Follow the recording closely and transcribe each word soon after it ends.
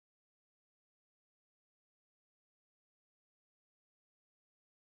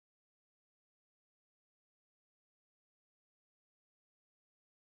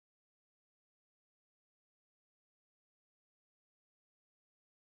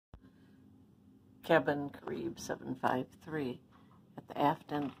Cabin Caribe 753 at the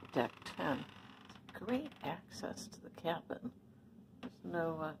aft end of deck 10. It's great access to the cabin. There's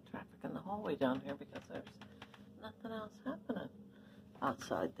no traffic in the hallway down here because there's nothing else happening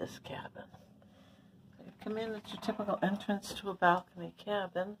outside this cabin. So you come in, it's your typical entrance to a balcony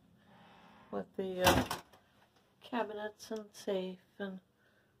cabin with the cabinets and safe and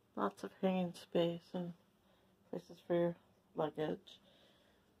lots of hanging space and places for your luggage.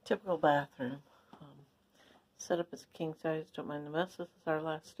 Typical bathroom. Set up as a king size. Don't mind the mess. This is our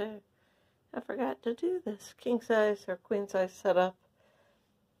last day. I forgot to do this. King size or queen size setup.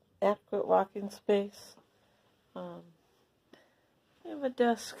 Adequate walking space. You have a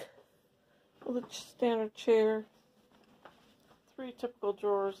desk with a standard chair. 3 typical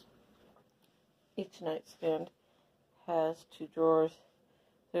drawers. Each nightstand has 2 drawers.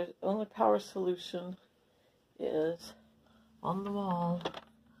 The only power solution is on the wall.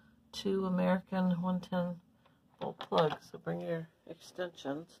 2 American 110 volt plugs, so bring your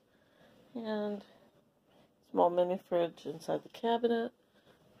extensions. And small mini fridge inside the cabinet.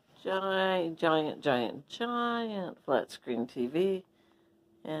 Giant flat screen TV.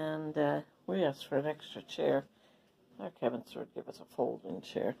 And we asked for an extra chair. Our cabin store would give us a folding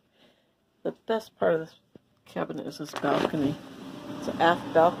chair. The best part of this cabinet is this balcony. It's an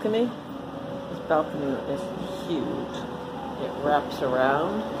aft balcony. This balcony is huge. It wraps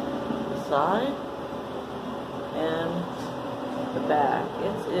around the side and the back.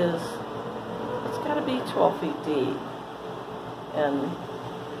 It's got to be 12 feet deep, and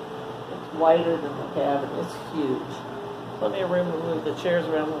it's wider than the cabin. It's huge. Plenty of room to move the chairs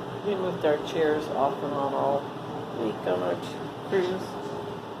around. We moved our chairs off and on all week on our cruise.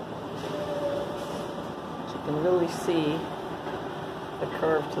 You can really see the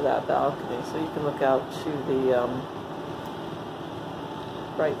curve to that balcony, so you can look out to the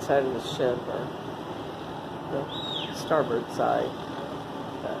right side of the ship, or the starboard side.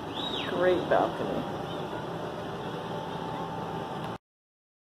 Great balcony.